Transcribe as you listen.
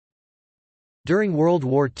During World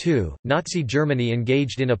War II, Nazi Germany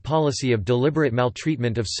engaged in a policy of deliberate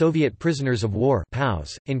maltreatment of Soviet prisoners of war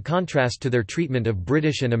 (POWs), in contrast to their treatment of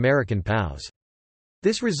British and American POWs.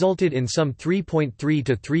 This resulted in some 3.3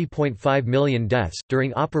 to 3.5 million deaths.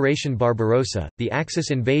 During Operation Barbarossa, the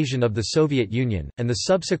Axis invasion of the Soviet Union, and the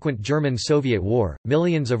subsequent German-Soviet War,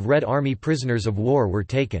 millions of Red Army prisoners of war were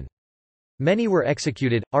taken. Many were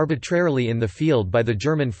executed, arbitrarily in the field by the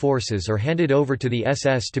German forces or handed over to the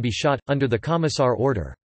SS to be shot, under the Commissar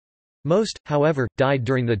order. Most, however, died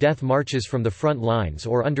during the death marches from the front lines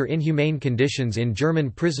or under inhumane conditions in German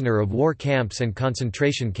prisoner of war camps and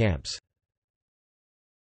concentration camps.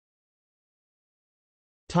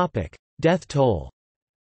 Death toll.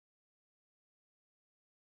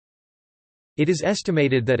 It is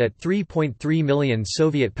estimated that at 3.3 million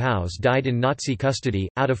Soviet POWs died in Nazi custody,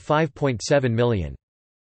 out of 5.7 million.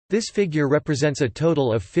 This figure represents a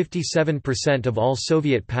total of 57% of all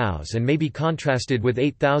Soviet POWs and may be contrasted with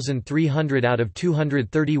 8,300 out of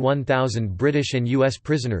 231,000 British and US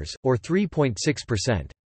prisoners, or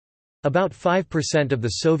 3.6%. About 5% of the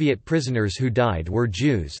Soviet prisoners who died were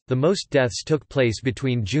Jews. The most deaths took place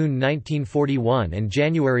between June 1941 and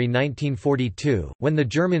January 1942, when the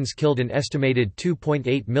Germans killed an estimated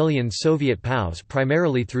 2.8 million Soviet POWs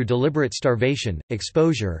primarily through deliberate starvation,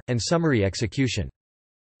 exposure, and summary execution.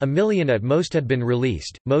 1 million at most had been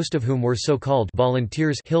released, most of whom were so-called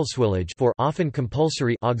volunteers for often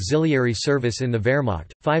compulsory auxiliary service in the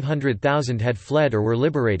Wehrmacht. 500,000 had fled or were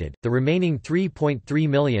liberated. The remaining 3.3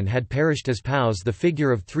 million had perished as POWs. The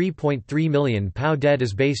figure of 3.3 million POW dead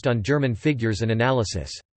is based on German figures and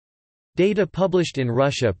analysis. Data published in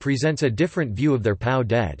Russia presents a different view of their POW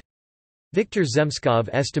dead. Viktor Zemskov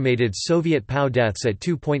estimated Soviet POW deaths at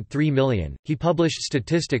 2.3 million. He published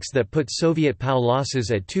statistics that put Soviet POW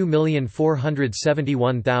losses at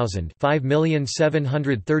 2,471,000.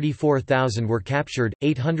 5,734,000 were captured,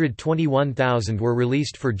 821,000 were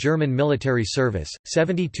released for German military service,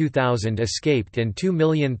 72,000 escaped, and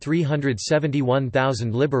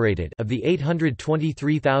 2,371,000 liberated. Of the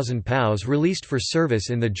 823,000 POWs released for service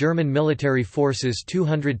in the German military forces,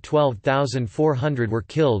 212,400 were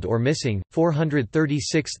killed or missing.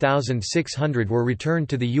 436,600 were returned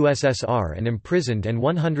to the USSR and imprisoned, and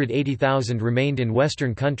 180,000 remained in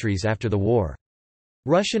Western countries after the war.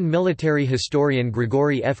 Russian military historian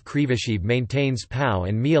Grigory F. Krivoshev maintains POW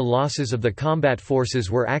and MIA losses of the combat forces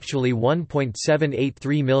were actually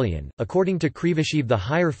 1.783 million. According to Krivoshev, the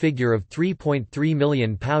higher figure of 3.3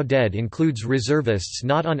 million POW dead includes reservists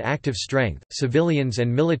not on active strength, civilians,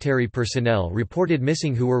 and military personnel reported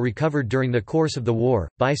missing who were recovered during the course of the war.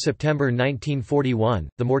 By September 1941,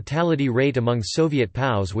 the mortality rate among Soviet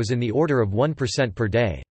POWs was in the order of 1% per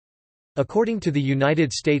day. According to the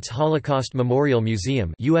United States Holocaust Memorial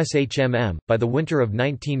Museum (USHMM), by the winter of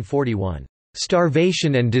 1941,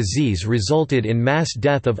 starvation and disease resulted in mass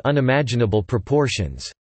death of unimaginable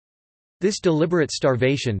proportions. This deliberate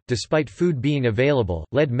starvation, despite food being available,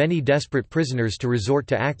 led many desperate prisoners to resort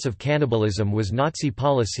to acts of cannibalism. Was Nazi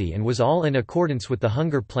policy and was all in accordance with the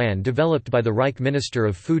hunger plan developed by the Reich Minister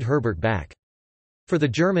of Food Herbert Back. For the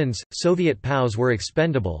Germans, Soviet POWs were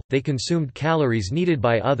expendable, they consumed calories needed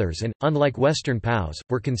by others and, unlike Western POWs,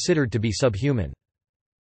 were considered to be subhuman.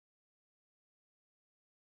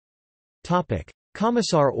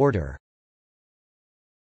 Commissar order.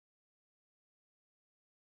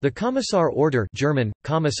 The Commissar Order, German,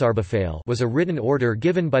 Kommissarbefehl, was a written order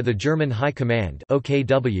given by the German High Command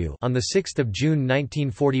 (OKW) on 6 June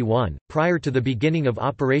 1941, prior to the beginning of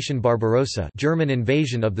Operation Barbarossa, German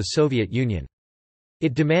invasion of the Soviet Union.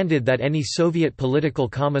 It demanded that any Soviet political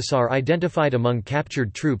commissar identified among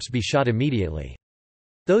captured troops be shot immediately.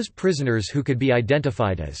 Those prisoners who could be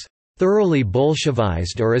identified as thoroughly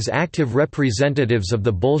Bolshevized or as active representatives of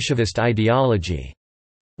the Bolshevist ideology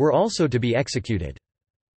were also to be executed.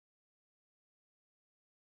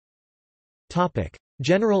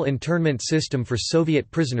 General internment system for Soviet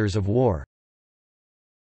prisoners of war.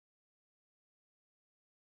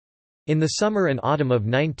 In the summer and autumn of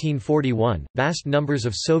 1941, vast numbers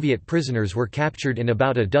of Soviet prisoners were captured in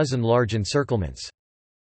about a dozen large encirclements.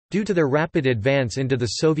 Due to their rapid advance into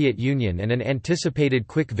the Soviet Union and an anticipated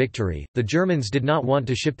quick victory, the Germans did not want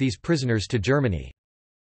to ship these prisoners to Germany.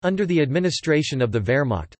 Under the administration of the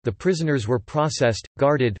Wehrmacht, the prisoners were processed,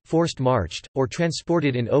 guarded, forced-marched, or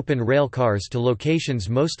transported in open rail cars to locations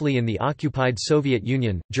mostly in the occupied Soviet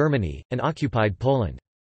Union, Germany, and occupied Poland.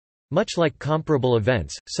 Much like comparable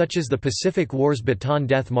events, such as the Pacific War's Bataan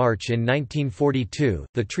Death March in 1942,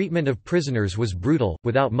 the treatment of prisoners was brutal,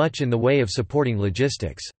 without much in the way of supporting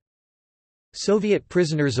logistics. Soviet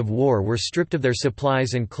prisoners of war were stripped of their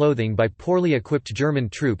supplies and clothing by poorly equipped German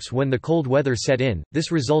troops when the cold weather set in.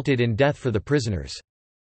 This resulted in death for the prisoners.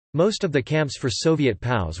 Most of the camps for Soviet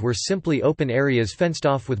POWs were simply open areas fenced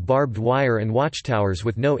off with barbed wire and watchtowers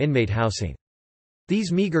with no inmate housing.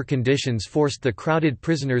 These meager conditions forced the crowded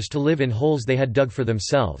prisoners to live in holes they had dug for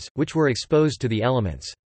themselves, which were exposed to the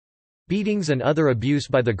elements. Beatings and other abuse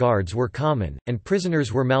by the guards were common, and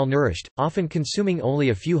prisoners were malnourished, often consuming only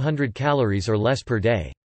a few hundred calories or less per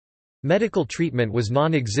day. Medical treatment was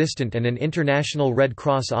non-existent, and an International Red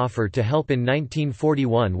Cross offer to help in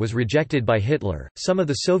 1941 was rejected by Hitler. Some of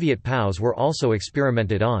the Soviet POWs were also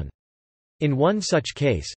experimented on. In one such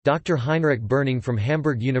case, Dr. Heinrich Berning from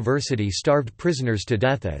Hamburg University starved prisoners to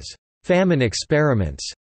death as famine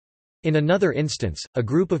experiments. In another instance, a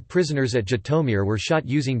group of prisoners at Zhytomyr were shot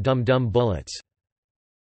using dum-dum bullets.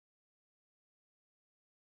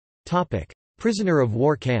 Prisoner of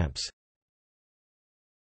war camps.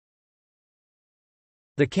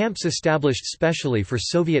 The camps established specially for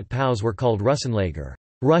Soviet POWs were called Russenlager,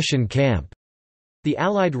 Russian camp. The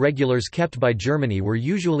Allied regulars kept by Germany were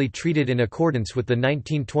usually treated in accordance with the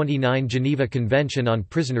 1929 Geneva Convention on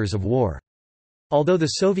Prisoners of War. Although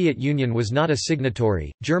the Soviet Union was not a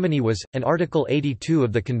signatory, Germany was, and Article 82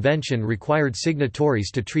 of the convention required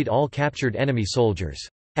signatories to treat all captured enemy soldiers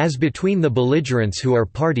as between the belligerents who are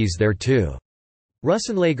parties thereto.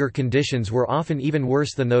 Russenlager conditions were often even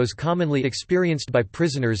worse than those commonly experienced by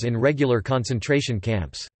prisoners in regular concentration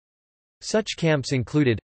camps. Such camps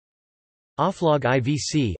included Auflage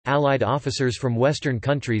IVC. Allied officers from Western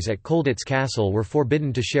countries at Colditz Castle were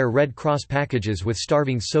forbidden to share Red Cross packages with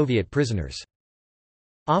starving Soviet prisoners.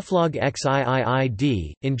 Auflage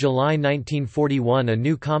XIIID. In July 1941 a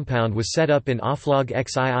new compound was set up in Auflage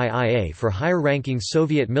XIIIA for higher-ranking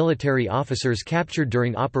Soviet military officers captured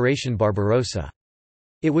during Operation Barbarossa.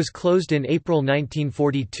 It was closed in April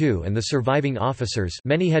 1942 and the surviving officers,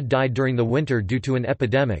 many had died during the winter due to an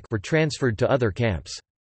epidemic, were transferred to other camps.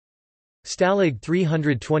 Stalag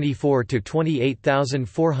 324 to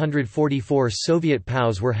 28,444 Soviet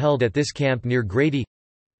POWs were held at this camp near Grady.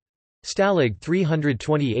 Stalag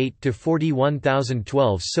 328 to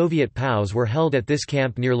 41,012 Soviet POWs were held at this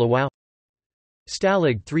camp near Lwów.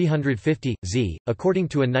 Stalag 350 Z. According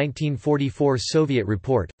to a 1944 Soviet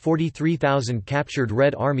report, 43,000 captured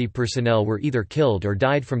Red Army personnel were either killed or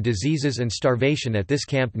died from diseases and starvation at this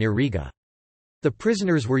camp near Riga. The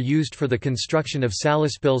prisoners were used for the construction of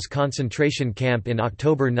Salaspils concentration camp in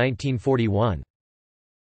October 1941.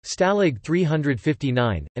 Stalag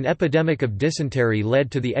 359, an epidemic of dysentery led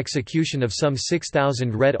to the execution of some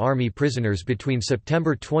 6,000 Red Army prisoners between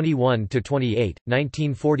September 21 to 28,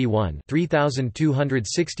 1941,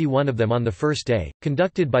 3,261 of them on the first day,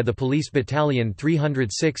 conducted by the Police Battalion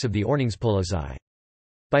 306 of the Ordnungspolizei.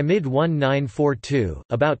 By mid-1942,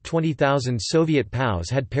 about 20,000 Soviet POWs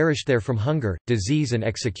had perished there from hunger, disease and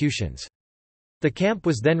executions. The camp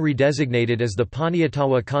was then redesignated as the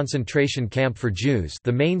Poniatowa concentration camp for Jews,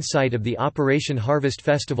 the main site of the Operation Harvest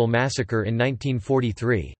Festival massacre in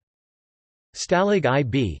 1943. Stalag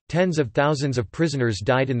IB, tens of thousands of prisoners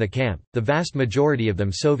died in the camp, the vast majority of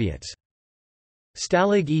them Soviets.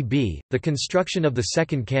 Stalag EB, the construction of the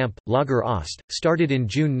second camp, Lager Ost, started in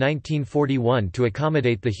June 1941 to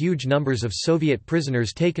accommodate the huge numbers of Soviet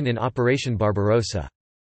prisoners taken in Operation Barbarossa.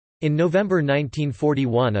 In November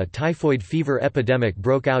 1941 a typhoid fever epidemic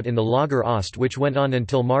broke out in the Lager Ost which went on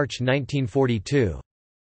until March 1942.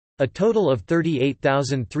 A total of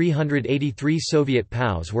 38,383 Soviet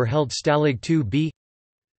POWs were held. Stalag 2B.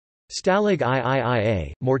 Stalag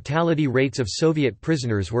IIIA. Mortality rates of Soviet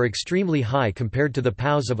prisoners were extremely high compared to the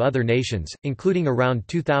POWs of other nations, including around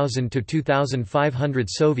 2,000 to 2,500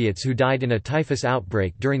 Soviets who died in a typhus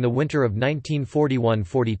outbreak during the winter of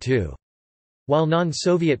 1941–42. While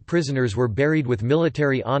non-Soviet prisoners were buried with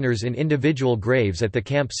military honors in individual graves at the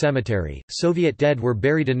camp cemetery, Soviet dead were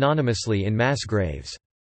buried anonymously in mass graves.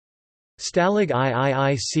 Stalag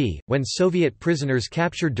IIIC. When Soviet prisoners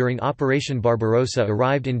captured during Operation Barbarossa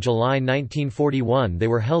arrived in July 1941 they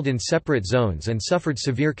were held in separate zones and suffered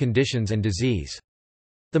severe conditions and disease.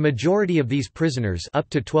 The majority of these prisoners, up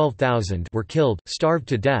to 12,000, were killed, starved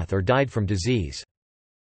to death or died from disease.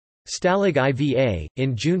 Stalag IVA.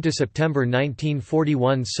 In June to September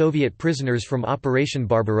 1941 Soviet prisoners from Operation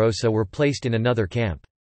Barbarossa were placed in another camp.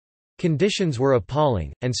 Conditions were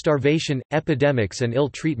appalling, and starvation, epidemics and ill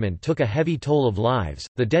treatment took a heavy toll of lives.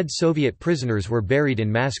 The dead Soviet prisoners were buried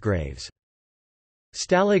in mass graves.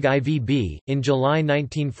 Stalag IVB. In July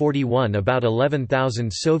 1941 about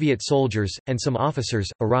 11,000 Soviet soldiers, and some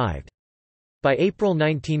officers, arrived. By April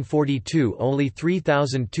 1942 only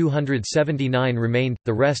 3,279 remained,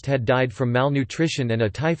 the rest had died from malnutrition and a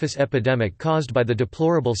typhus epidemic caused by the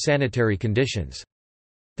deplorable sanitary conditions.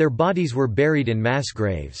 Their bodies were buried in mass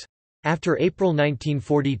graves. After April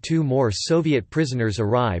 1942 more Soviet prisoners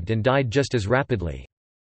arrived and died just as rapidly.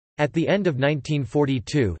 At the end of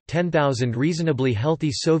 1942, 10,000 reasonably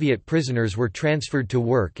healthy Soviet prisoners were transferred to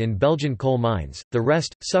work in Belgian coal mines. The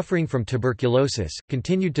rest, suffering from tuberculosis,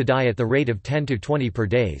 continued to die at the rate of 10 to 20 per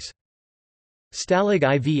day. Stalag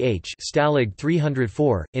IVH Stalag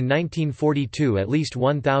 304. In 1942 at least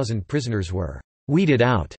 1,000 prisoners were «weeded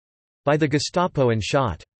out» by the Gestapo and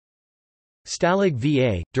shot. Stalag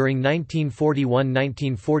VA. During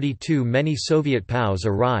 1941–1942 many Soviet POWs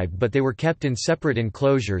arrived but they were kept in separate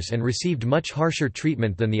enclosures and received much harsher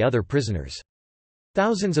treatment than the other prisoners.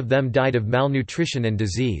 Thousands of them died of malnutrition and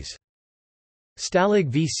disease. Stalag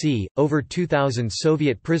VC. Over 2,000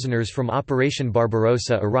 Soviet prisoners from Operation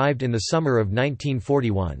Barbarossa arrived in the summer of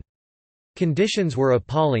 1941. Conditions were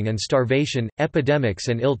appalling and starvation, epidemics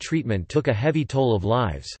and ill treatment took a heavy toll of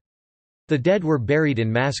lives. The dead were buried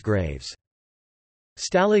in mass graves.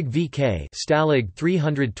 Stalag VK Stalag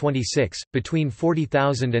 326, between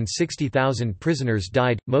 40,000 and 60,000 prisoners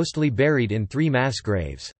died, mostly buried in 3 mass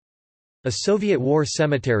graves. A Soviet war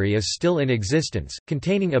cemetery is still in existence,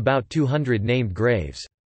 containing about 200 named graves.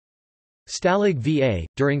 Stalag VA.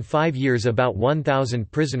 During 5 years about 1,000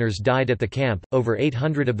 prisoners died at the camp, over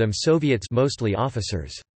 800 of them Soviets, mostly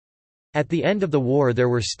officers. At the end of the war there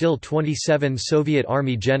were still 27 Soviet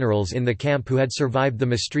army generals in the camp who had survived the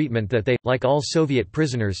mistreatment that they, like all Soviet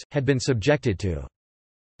prisoners, had been subjected to.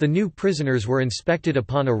 The new prisoners were inspected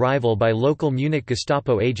upon arrival by local Munich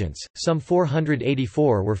Gestapo agents. Some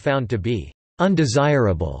 484 were found to be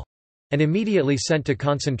undesirable and immediately sent to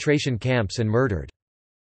concentration camps and murdered.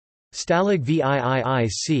 Stalag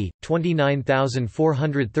VIIIC.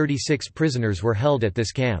 29,436 prisoners were held at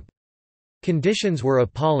this camp. Conditions were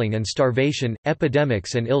appalling and starvation,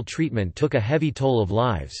 epidemics and ill treatment took a heavy toll of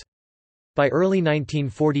lives. By early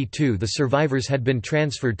 1942 the survivors had been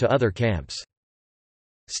transferred to other camps.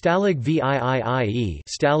 Stalag VIIIE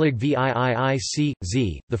Stalag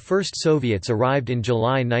VIIIC-Z. The first Soviets arrived in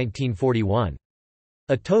July 1941.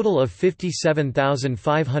 A total of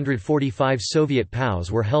 57,545 Soviet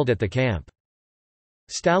POWs were held at the camp.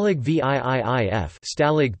 Stalag VIIIF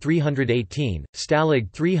Stalag 318,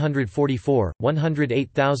 Stalag 344,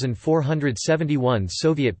 108,471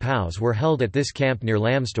 Soviet POWs were held at this camp near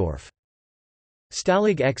Lambsdorff.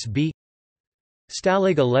 Stalag XB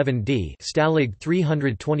Stalag 11D Stalag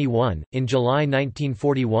 321. In July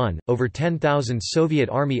 1941, over 10,000 Soviet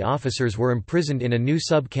Army officers were imprisoned in a new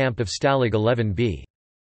sub-camp of Stalag 11B.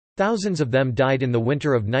 Thousands of them died in the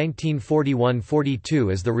winter of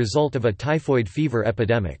 1941–42 as the result of a typhoid fever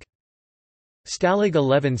epidemic. Stalag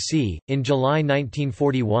 11C. In July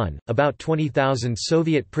 1941, about 20,000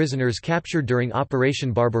 Soviet prisoners captured during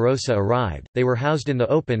Operation Barbarossa arrived. They were housed in the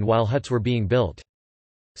open while huts were being built.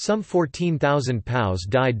 Some 14,000 POWs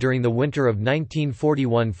died during the winter of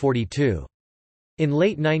 1941–42. In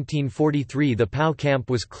late 1943 the POW camp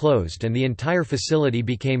was closed and the entire facility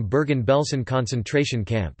became Bergen-Belsen concentration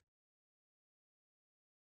camp.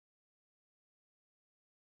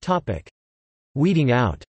 Weeding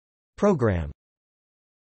out program.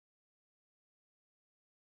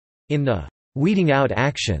 In the «weeding out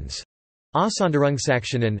actions»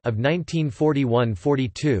 Aussonderungsaktionen of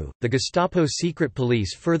 1941–42, the Gestapo secret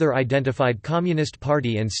police further identified Communist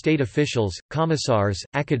Party and state officials, commissars,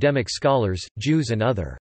 academic scholars, Jews and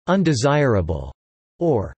other «undesirable»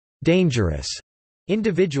 or «dangerous»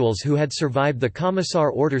 individuals who had survived the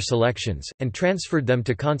commissar order selections, and transferred them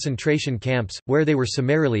to concentration camps, where they were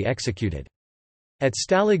summarily executed. At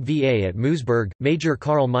Stalag VA at Moosburg, Major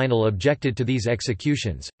Karl Meinl objected to these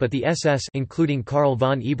executions, but the SS including Karl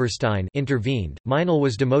von Eberstein intervened. Meinl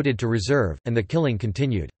was demoted to reserve, and the killing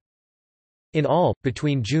continued. In all,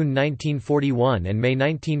 between June 1941 and May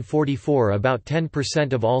 1944 about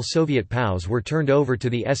 10% of all Soviet POWs were turned over to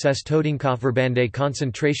the SS Totenkopfverbände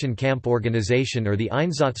concentration camp organization or the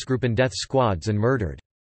Einsatzgruppen death squads and murdered.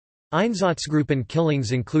 Einsatzgruppen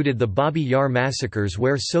killings included the Babi Yar massacres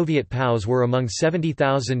where Soviet POWs were among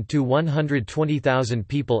 70,000 to 120,000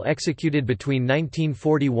 people executed between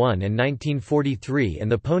 1941 and 1943 and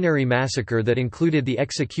the Ponary massacre that included the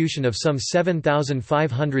execution of some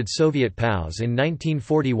 7,500 Soviet POWs in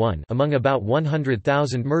 1941 among about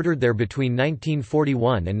 100,000 murdered there between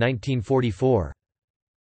 1941 and 1944.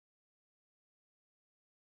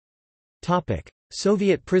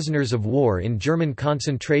 Soviet prisoners of war in German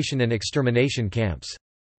concentration and extermination camps.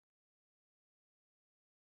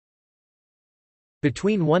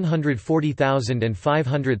 Between 140,000 and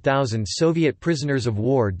 500,000 Soviet prisoners of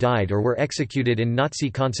war died or were executed in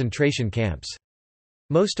Nazi concentration camps.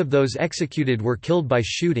 Most of those executed were killed by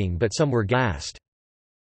shooting, but some were gassed.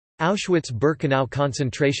 Auschwitz-Birkenau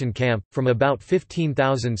concentration camp. From about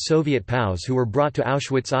 15,000 Soviet POWs who were brought to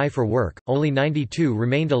Auschwitz I for work, only 92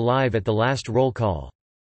 remained alive at the last roll call.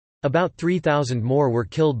 About 3,000 more were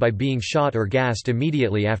killed by being shot or gassed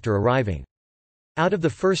immediately after arriving. Out of the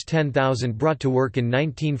first 10,000 brought to work in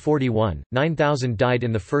 1941, 9,000 died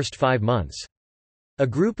in the first 5 months. A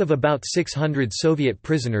group of about 600 Soviet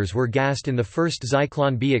prisoners were gassed in the first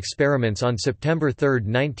Zyklon B experiments on September 3,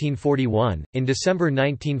 1941. In December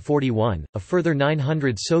 1941, a further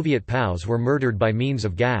 900 Soviet POWs were murdered by means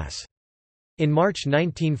of gas. In March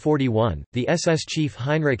 1941, the SS chief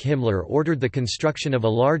Heinrich Himmler ordered the construction of a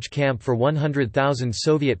large camp for 100,000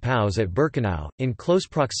 Soviet POWs at Birkenau, in close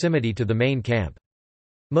proximity to the main camp.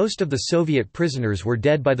 Most of the Soviet prisoners were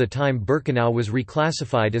dead by the time Birkenau was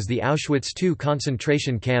reclassified as the Auschwitz II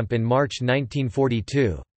concentration camp in March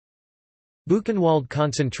 1942. Buchenwald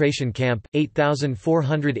concentration camp,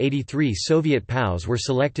 8,483 Soviet POWs were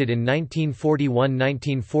selected in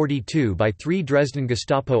 1941–1942 by 3 Dresden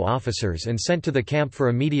Gestapo officers and sent to the camp for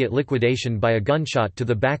immediate liquidation by a gunshot to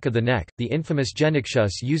the back of the neck, the infamous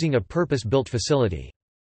Genickschuss, using a purpose-built facility.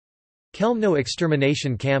 Chelmno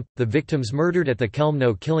extermination camp. The victims murdered at the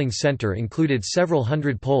Chelmno killing center included several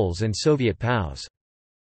hundred Poles and Soviet POWs.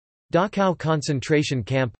 Dachau concentration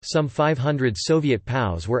camp. Some 500 Soviet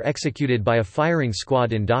POWs were executed by a firing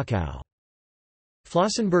squad in Dachau.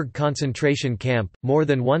 Flossenburg concentration camp. More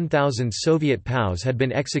than 1,000 Soviet POWs had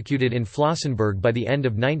been executed in Flossenburg by the end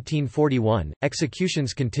of 1941.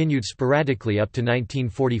 Executions continued sporadically up to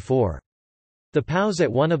 1944. The POWs at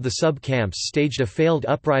one of the sub-camps staged a failed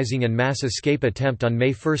uprising and mass escape attempt on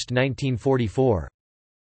May 1, 1944.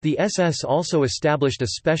 The SS also established a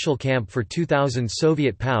special camp for 2,000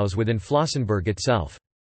 Soviet POWs within Flossenburg itself.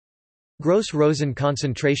 Gross-Rosen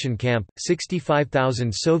concentration camp.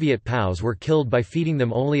 65,000 Soviet POWs were killed by feeding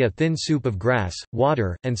them only a thin soup of grass,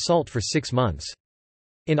 water, and salt for 6 months.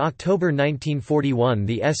 In October 1941,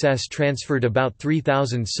 the SS transferred about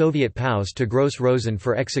 3,000 Soviet POWs to Gross-Rosen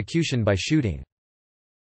for execution by shooting.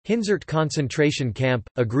 Hinzert concentration camp.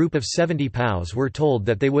 A group of 70 POWs were told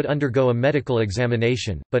that they would undergo a medical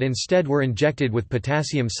examination, but instead were injected with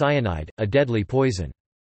potassium cyanide, a deadly poison.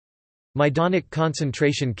 Majdanek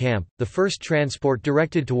concentration camp. The first transport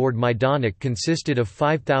directed toward Majdanek consisted of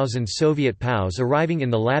 5,000 Soviet POWs arriving in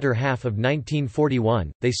the latter half of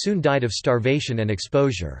 1941. They soon died of starvation and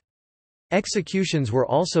exposure. Executions were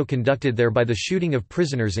also conducted there by the shooting of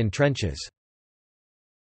prisoners in trenches.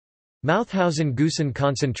 Mauthausen-Gusen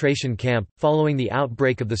concentration camp. Following the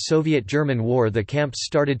outbreak of the Soviet-German War, the camps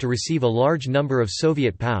started to receive a large number of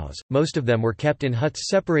Soviet POWs. Most of them were kept in huts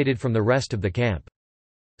separated from the rest of the camp.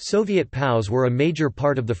 Soviet POWs were a major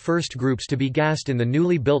part of the first groups to be gassed in the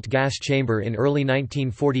newly built gas chamber in early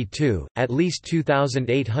 1942. At least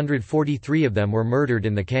 2,843 of them were murdered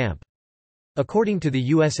in the camp. According to the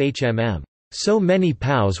USHMM, so many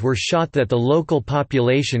POWs were shot that the local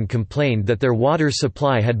population complained that their water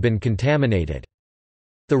supply had been contaminated.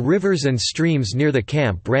 The rivers and streams near the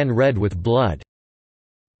camp ran red with blood.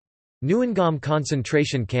 Neuengamme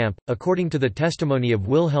concentration camp. According to the testimony of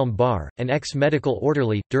Wilhelm Bahr, an ex-medical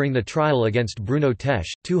orderly, during the trial against Bruno Tesch,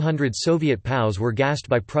 200 Soviet POWs were gassed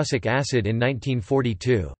by prussic acid in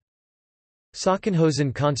 1942.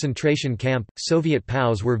 Sachsenhausen concentration camp. Soviet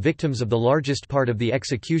POWs were victims of the largest part of the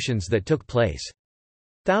executions that took place.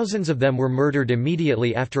 Thousands of them were murdered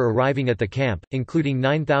immediately after arriving at the camp, including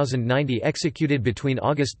 9,090 executed between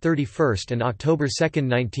August 31 and October 2,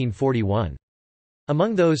 1941.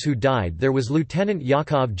 Among those who died there was Lieutenant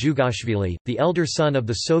Yakov Djugashvili, the elder son of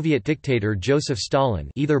the Soviet dictator Joseph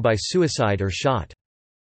Stalin, either by suicide or shot.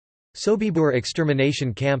 Sobibor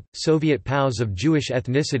extermination camp. Soviet POWs of Jewish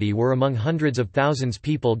ethnicity were among hundreds of thousands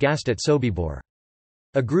people gassed at Sobibor.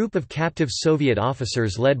 A group of captive Soviet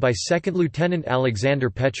officers led by 2nd Lieutenant Alexander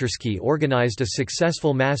Petrsky organized a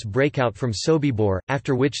successful mass breakout from Sobibor,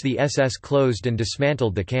 after which the SS closed and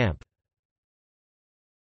dismantled the camp.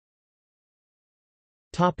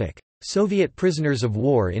 Soviet prisoners of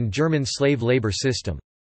war in German slave labor system.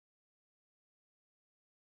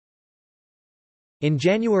 In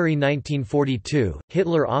January 1942,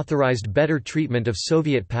 Hitler authorized better treatment of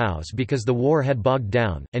Soviet POWs because the war had bogged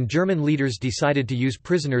down, and German leaders decided to use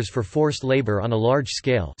prisoners for forced labor on a large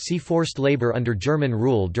scale. See forced labor under German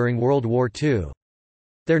rule during World War II.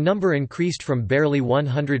 Their number increased from barely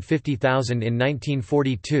 150,000 in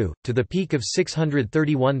 1942, to the peak of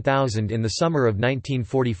 631,000 in the summer of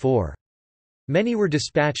 1944. Many were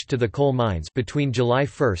dispatched to the coal mines. Between July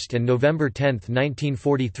 1 and November 10,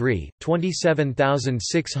 1943,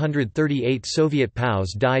 27,638 Soviet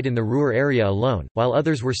POWs died in the Ruhr area alone, while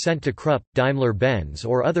others were sent to Krupp, Daimler-Benz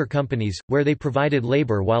or other companies, where they provided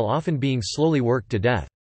labor while often being slowly worked to death.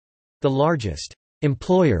 The largest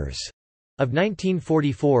employers of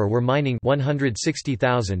 1944 were mining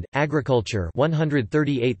 160,000, agriculture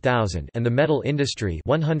 138,000 and the metal industry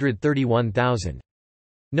 131,000.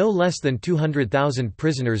 No less than 200,000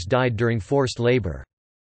 prisoners died during forced labor.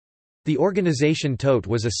 The organization TOT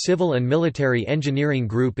was a civil and military engineering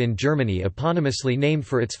group in Germany eponymously named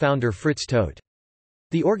for its founder Fritz Todt.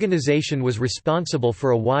 The organization was responsible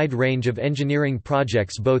for a wide range of engineering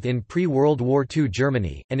projects both in pre-World War II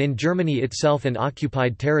Germany, and in Germany itself and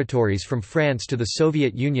occupied territories from France to the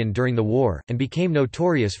Soviet Union during the war, and became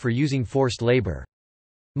notorious for using forced labor.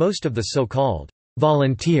 Most of the so-called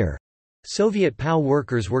volunteer Soviet POW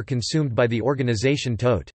workers were consumed by the organization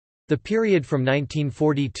TOT. The period from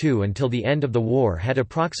 1942 until the end of the war had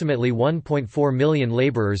approximately 1.4 million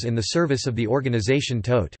laborers in the service of the organization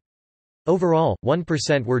TOT. Overall,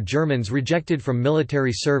 1% were Germans rejected from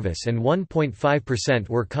military service and 1.5%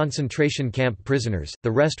 were concentration camp prisoners,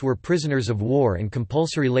 the rest were prisoners of war and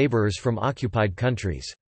compulsory laborers from occupied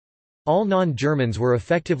countries. All non-Germans were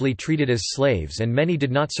effectively treated as slaves and many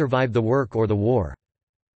did not survive the work or the war.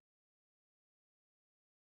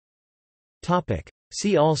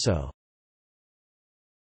 See also: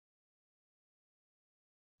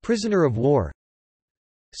 Prisoner of war,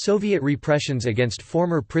 Soviet repressions against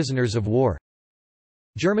former prisoners of war,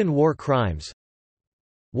 German war crimes,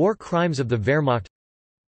 War crimes of the Wehrmacht,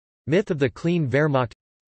 Myth of the clean Wehrmacht,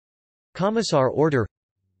 Commissar order,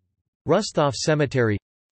 Rusthof Cemetery,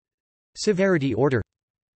 Severity order.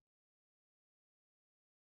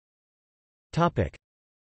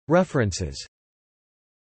 References.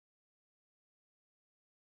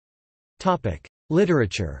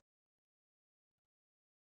 Literature.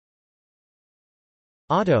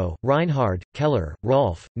 Otto, Reinhard, Keller,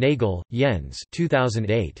 Rolf, Nagel, Jens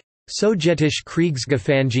 2008. Sowjetische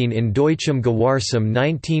Kriegsgefangene in deutschem Gewahrsam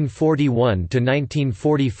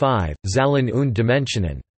 1941–1945, Zahlen und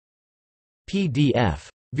Dimensionen. PDF.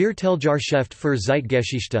 Vierteljahrschrift für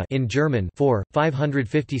Zeitgeschichte in German 4,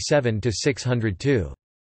 557–602.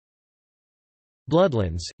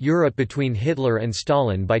 Bloodlands, Europe between Hitler and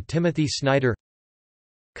Stalin by Timothy Snyder.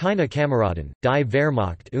 Keine Kameraden, die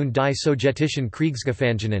Wehrmacht und die sowjetischen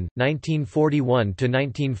Kriegsgefangenen,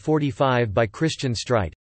 1941–1945 by Christian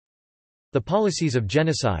Streit. The Policies of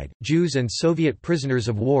Genocide, Jews and Soviet Prisoners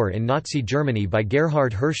of War in Nazi Germany by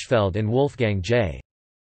Gerhard Hirschfeld and Wolfgang J.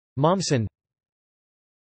 Mommsen.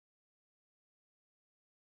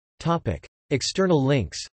 External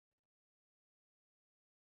links.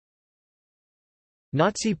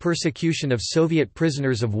 Nazi persecution of Soviet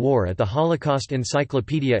prisoners of war at the Holocaust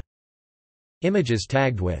Encyclopedia. Images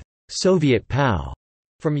tagged with Soviet POW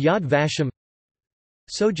from Yad Vashem.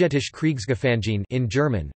 Sowjetische Kriegsgefangene in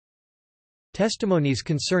German. Testimonies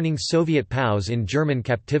concerning Soviet POWs in German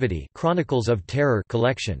captivity, Chronicles of Terror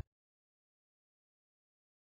collection.